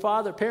that your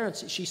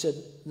parents, she said,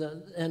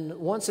 and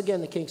once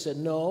again the king said,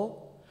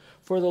 no,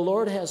 for the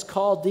Lord has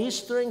called these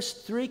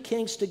 3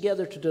 kings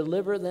together to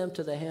deliver them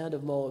to the hand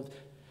of Moab.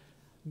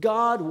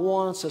 God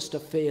wants us to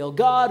fail.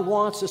 God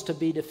wants us to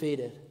be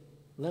defeated.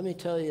 Let me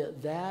tell you,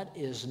 that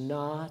is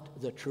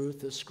not the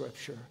truth of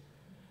Scripture.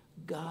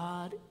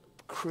 God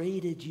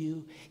created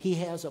you. He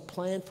has a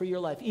plan for your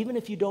life. Even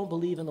if you don't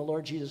believe in the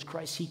Lord Jesus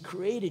Christ, He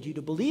created you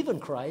to believe in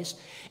Christ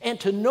and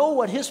to know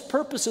what His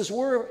purposes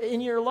were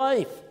in your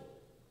life.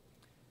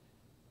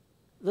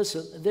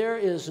 Listen, there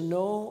is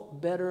no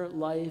better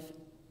life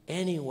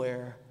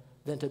anywhere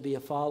than to be a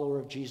follower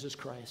of Jesus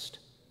Christ.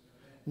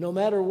 No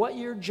matter what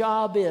your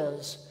job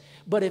is,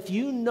 but if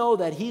you know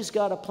that He's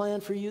got a plan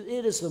for you,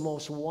 it is the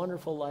most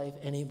wonderful life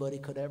anybody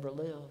could ever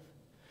live.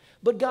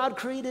 But God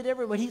created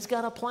everybody. He's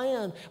got a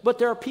plan. But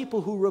there are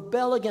people who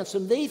rebel against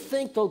Him. They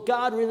think that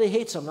God really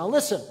hates them. Now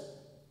listen,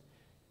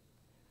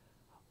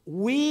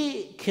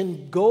 we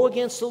can go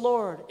against the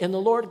Lord, and the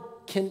Lord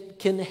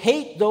can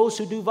hate those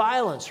who do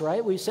violence,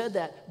 right? We said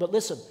that. But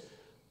listen,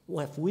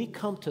 if we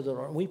come to the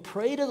Lord and we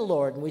pray to the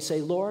Lord and we say,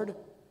 Lord,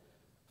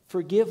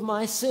 forgive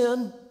my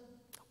sin.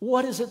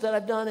 What is it that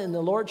I've done? And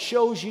the Lord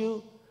shows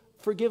you,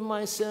 forgive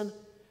my sin.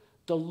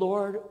 The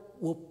Lord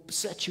will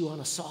set you on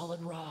a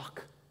solid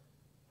rock.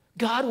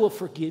 God will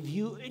forgive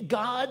you.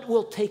 God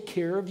will take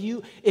care of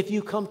you if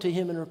you come to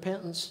Him in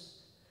repentance.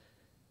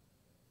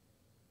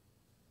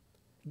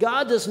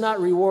 God does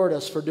not reward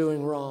us for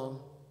doing wrong.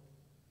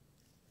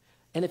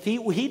 And if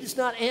He's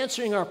not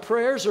answering our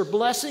prayers or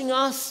blessing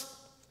us,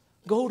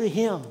 go to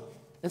Him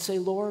and say,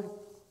 Lord,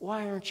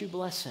 why aren't you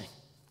blessing?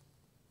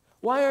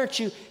 Why aren't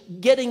you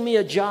getting me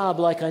a job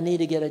like I need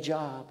to get a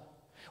job?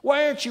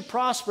 Why aren't you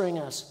prospering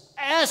us?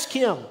 Ask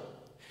Him.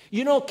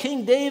 You know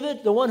King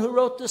David, the one who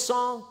wrote this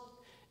song?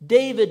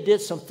 David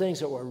did some things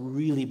that were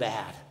really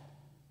bad.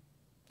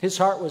 His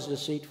heart was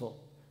deceitful.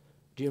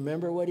 Do you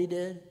remember what he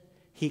did?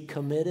 He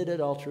committed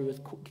adultery with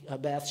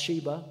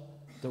Bathsheba,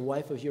 the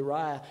wife of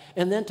Uriah.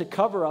 And then to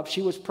cover up,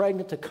 she was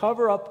pregnant, to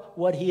cover up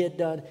what he had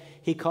done,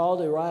 he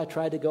called Uriah,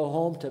 tried to go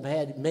home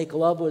to make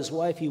love with his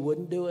wife. He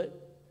wouldn't do it.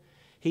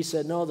 He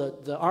said, no,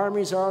 the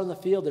armies are in the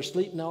field. They're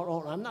sleeping out.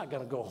 Oh, I'm not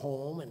going to go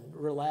home and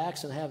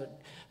relax and have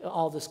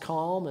all this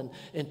calm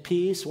and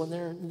peace when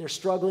they're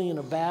struggling in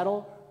a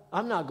battle.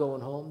 I'm not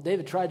going home.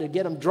 David tried to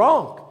get him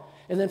drunk.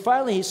 And then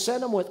finally he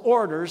sent him with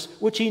orders,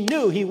 which he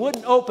knew he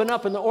wouldn't open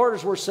up. And the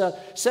orders were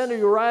send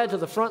Uriah to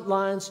the front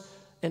lines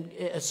and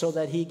so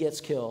that he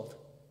gets killed.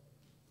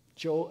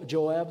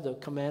 Joab, the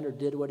commander,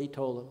 did what he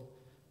told him.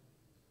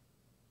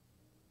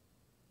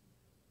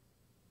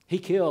 He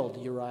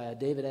killed Uriah.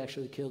 David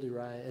actually killed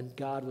Uriah. And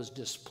God was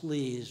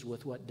displeased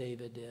with what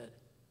David did.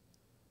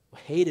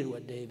 Hated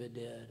what David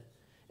did.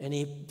 And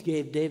he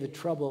gave David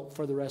trouble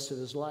for the rest of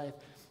his life.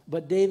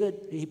 But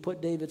he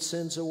put David's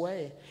sins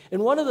away.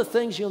 And one of the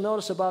things you'll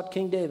notice about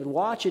King David,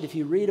 watch it if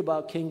you read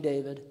about King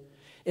David.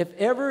 If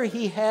ever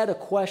he had a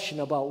question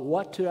about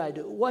what should I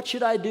do? What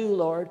should I do,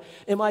 Lord?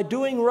 Am I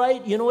doing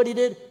right? You know what he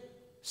did?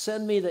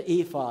 Send me the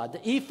ephod.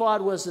 The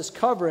ephod was this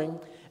covering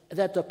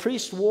that the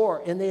priest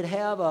wore, and they'd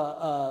have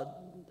a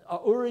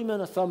Urim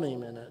and a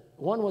Thummim in it.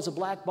 One was a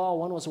black ball,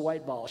 one was a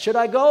white ball. Should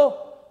I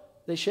go?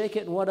 They shake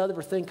it, and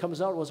whatever thing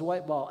comes out was a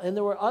white ball. And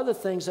there were other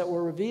things that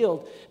were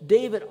revealed.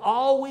 David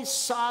always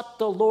sought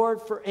the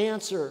Lord for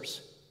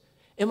answers.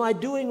 Am I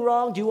doing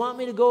wrong? Do you want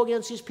me to go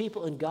against these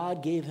people? And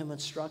God gave him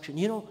instruction.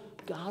 You know,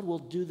 God will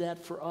do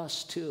that for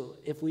us too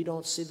if we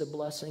don't see the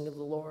blessing of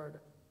the Lord.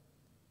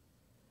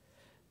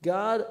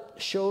 God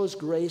shows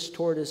grace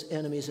toward His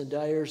enemies and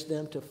desires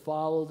them to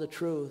follow the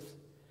truth.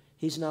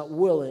 He's not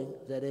willing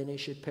that any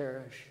should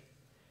perish.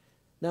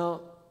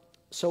 Now,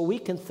 so we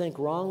can think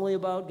wrongly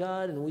about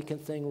God and we can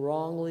think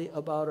wrongly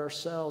about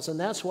ourselves. And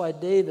that's why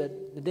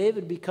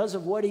David, because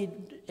of what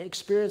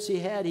experience he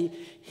had,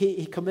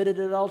 he committed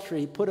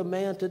adultery. He put a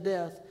man to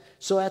death.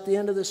 So at the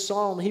end of this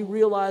psalm, he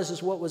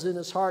realizes what was in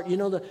his heart. You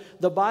know,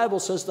 the Bible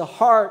says the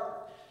heart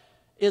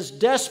is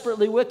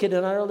desperately wicked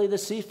and utterly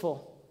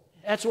deceitful.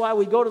 That's why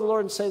we go to the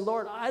Lord and say,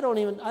 Lord, I don't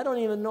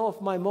even know if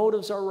my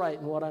motives are right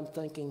in what I'm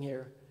thinking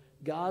here.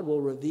 God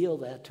will reveal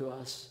that to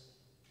us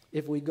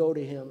if we go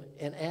to Him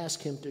and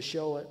ask Him to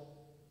show it.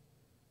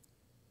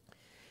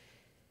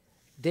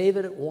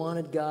 David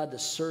wanted God to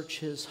search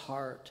his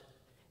heart.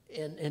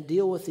 and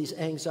deal with these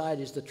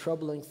anxieties, the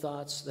troubling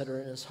thoughts that are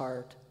in his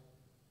heart.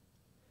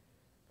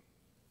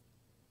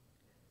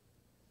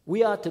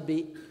 We ought to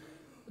be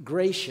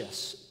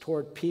gracious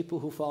toward people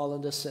who fall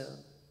into sin.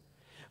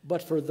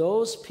 But for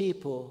those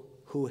people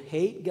who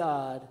hate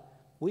God,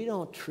 we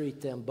don't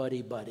treat them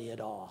buddy-buddy at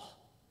all.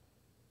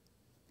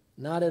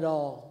 Not at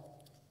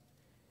all.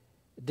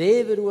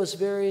 David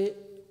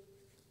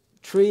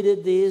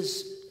treated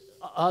these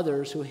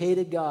others who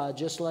hated God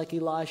just like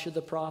Elisha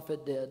the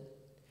prophet did.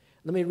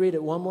 Let me read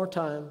it one more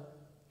time.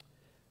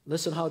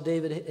 Listen how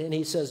David, and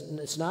he says,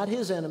 it's not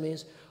his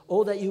enemies.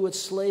 Oh, that you would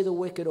slay the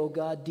wicked, O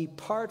God.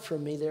 Depart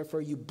from me,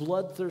 therefore, you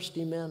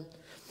bloodthirsty men.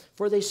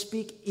 For they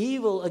speak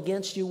evil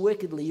against you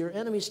wickedly. Your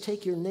enemies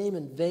take your name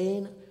in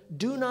vain.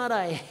 Do not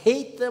I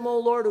hate them, O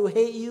Lord, who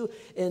hate you?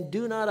 And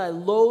do not I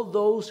loathe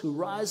those who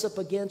rise up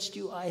against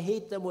you? I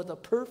hate them with a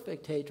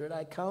perfect hatred.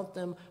 I count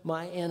them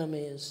my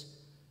enemies.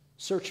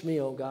 Search me,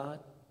 O God,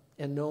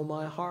 and know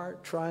my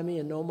heart. Try me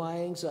and know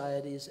my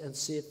anxieties, and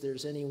see if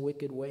there's any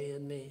wicked way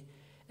in me,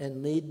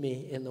 and lead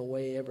me in the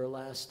way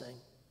everlasting.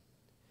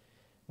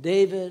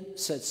 David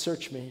said,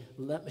 search me.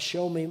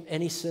 Show me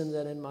any sin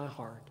that in my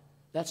heart.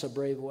 That's a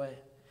brave way.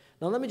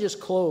 Now let me just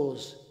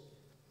close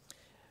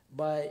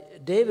by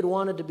David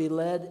wanted to be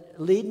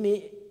lead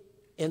me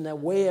in the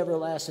way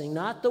everlasting,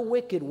 not the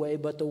wicked way,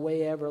 but the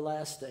way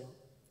everlasting.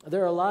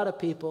 There are a lot of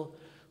people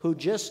who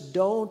just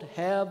don't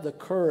have the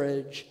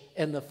courage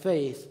and the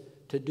faith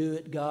to do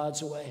it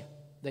God's way.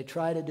 They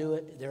try to do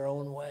it their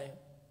own way.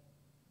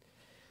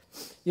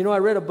 You know, I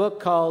read a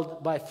book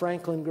called by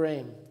Franklin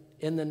Graham,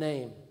 In the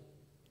Name.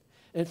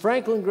 And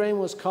Franklin Graham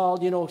was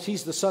called,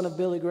 he's the son of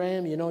Billy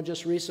Graham.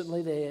 Just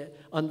recently they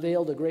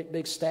unveiled a great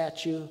big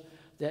statue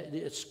that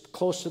it's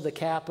close to the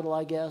Capitol,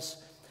 I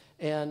guess.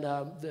 And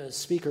the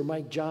speaker,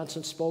 Mike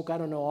Johnson, spoke. I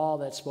don't know all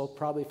that spoke.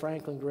 Probably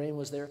Franklin Graham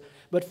was there.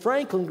 But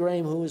Franklin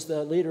Graham, who is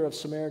the leader of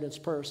Samaritan's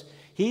Purse,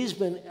 he's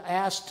been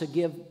asked to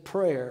give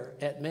prayer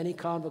at many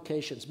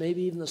convocations,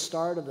 maybe even the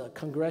start of the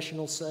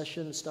congressional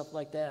session and stuff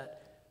like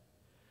that.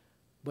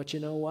 But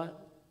you know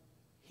what?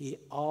 He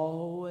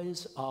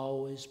always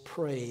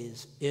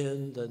prays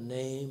in the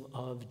name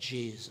of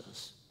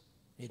Jesus.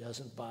 He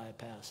doesn't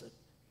bypass it.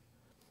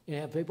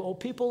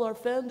 People are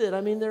offended. I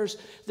mean, there's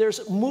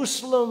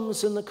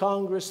Muslims in the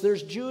Congress.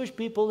 There's Jewish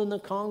people in the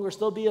Congress.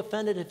 They'll be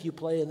offended if you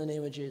pray in the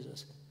name of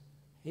Jesus.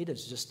 He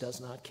just does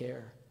not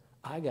care.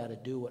 I got to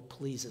do what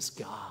pleases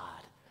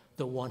God,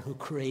 the one who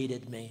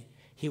created me.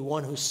 He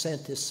one who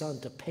sent his son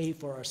to pay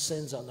for our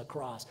sins on the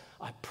cross.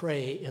 I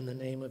pray in the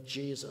name of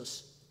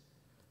Jesus.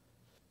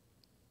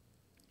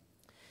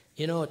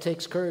 It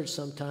takes courage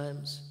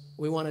sometimes.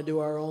 We want to do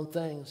our own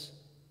things.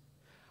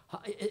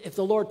 If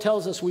the Lord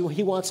tells us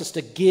he wants us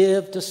to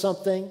give to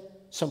something,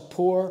 some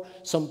poor,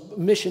 some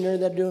missionary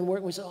that are doing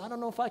work, we say, I don't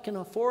know if I can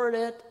afford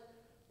it.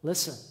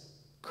 Listen,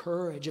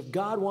 courage. If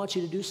God wants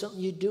you to do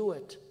something, you do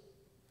it.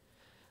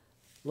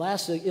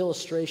 Last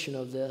illustration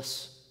of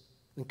this,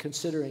 and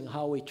considering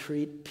how we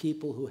treat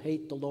people who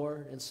hate the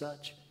Lord and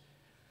such.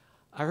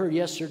 I heard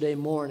yesterday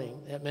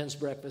morning at men's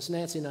breakfast,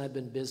 Nancy and I have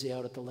been busy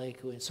out at the lake,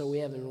 so we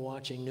haven't been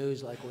watching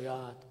news like we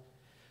ought.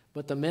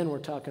 But the men were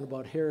talking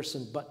about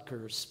Harrison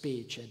Butker's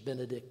speech at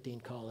Benedictine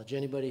College.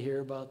 Anybody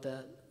hear about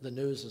that? The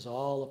news is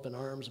all up in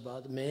arms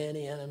about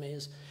many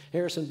enemies.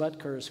 Harrison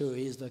Butker is who?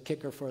 He's the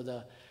kicker for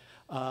the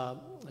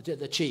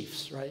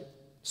Chiefs, right?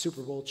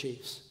 Super Bowl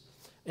Chiefs.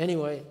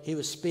 Anyway, he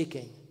was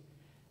speaking,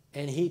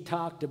 and he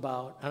talked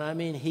about, and I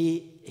mean,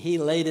 he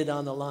laid it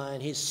on the line.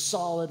 He's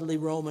solidly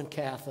Roman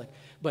Catholic,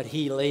 but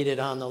he laid it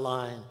on the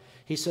line.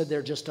 He said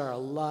there just are a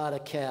lot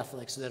of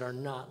Catholics that are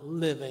not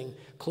living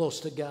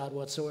close to God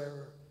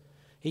whatsoever.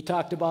 He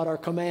talked about our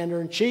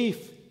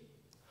commander-in-chief,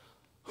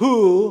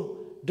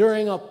 who,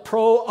 during a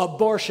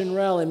pro-abortion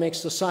rally,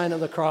 makes the sign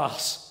of the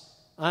cross.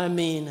 I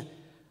mean,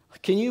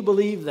 can you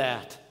believe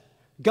that?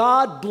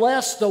 God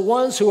bless the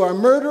ones who are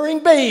murdering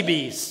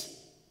babies.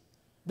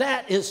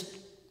 That is,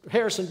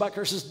 Harrison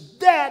Butker says,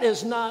 that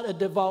is not a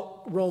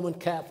devout Roman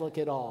Catholic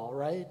at all,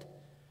 right?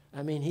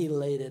 I mean, he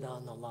laid it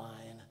on the line.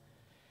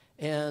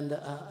 And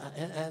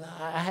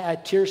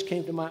tears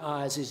came to my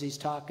eyes as he's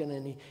talking,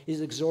 and he's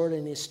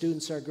exhorting. His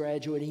students are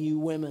graduating. You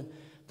women,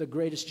 the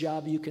greatest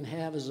job you can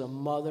have as a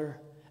mother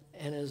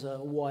and as a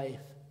wife.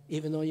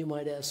 Even though you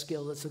might have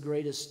skill, that's the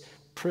greatest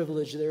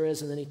privilege there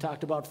is. And then he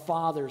talked about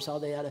fathers, how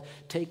they had to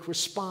take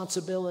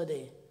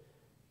responsibility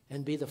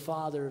and be the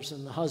fathers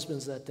and the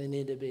husbands that they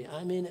need to be.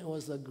 I mean, it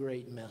was a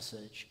great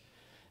message.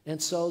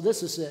 And so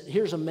this is it.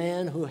 Here's a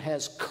man who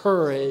has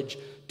courage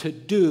to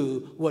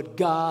do what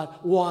God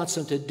wants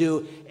him to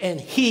do.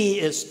 And he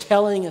is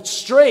telling it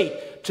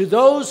straight to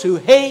those who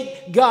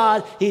hate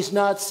God. He's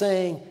not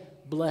saying,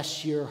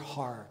 bless your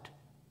heart.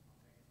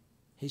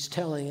 He's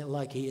telling it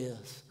like he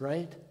is,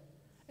 right?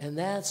 And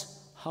that's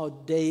how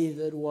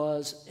David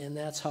was, and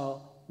that's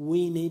how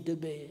we need to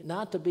be.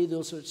 Not to be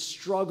those who are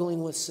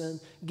struggling with sin.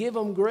 Give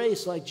them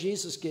grace like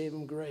Jesus gave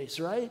them grace,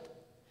 right?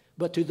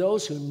 But to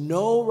those who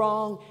know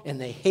wrong and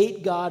they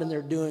hate God and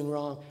they're doing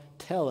wrong,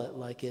 tell it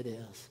like it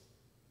is.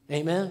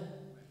 Amen?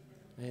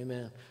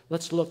 Amen.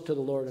 Let's look to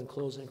the Lord in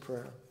closing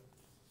prayer.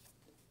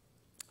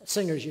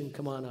 Singers, you can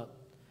come on up.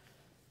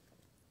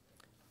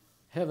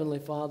 Heavenly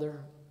Father,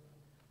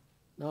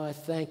 now I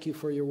thank you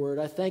for your word.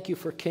 I thank you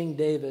for King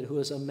David, who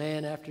is a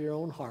man after your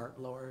own heart,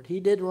 Lord. He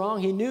did wrong.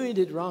 He knew he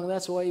did wrong.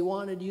 That's why he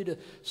wanted you to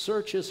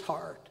search his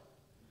heart.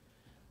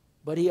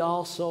 But he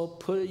also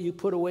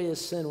put away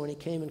his sin when he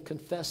came and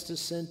confessed his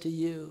sin to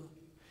you.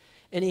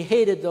 And he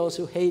hated those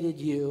who hated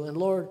you. And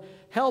Lord,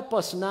 help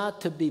us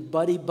not to be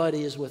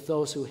buddy-buddies with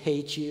those who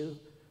hate you.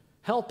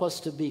 Help us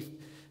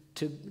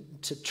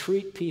to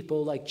treat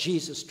people like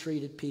Jesus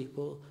treated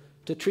people,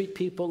 to treat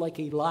people like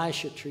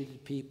Elisha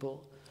treated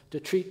people, to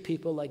treat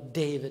people like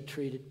David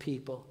treated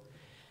people.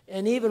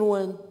 And even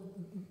when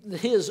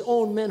his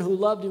own men who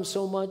loved him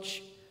so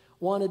much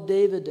wanted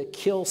David to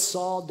kill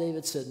Saul,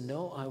 David said,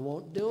 no, I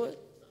won't do it.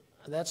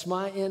 That's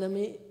my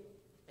enemy.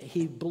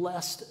 He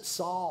blessed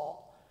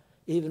Saul,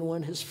 even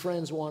when his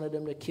friends wanted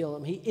him to kill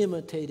him. He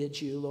imitated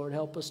you, Lord.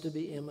 Help us to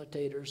be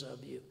imitators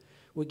of you.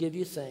 We give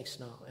you thanks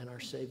now in our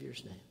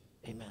Savior's name.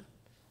 Amen.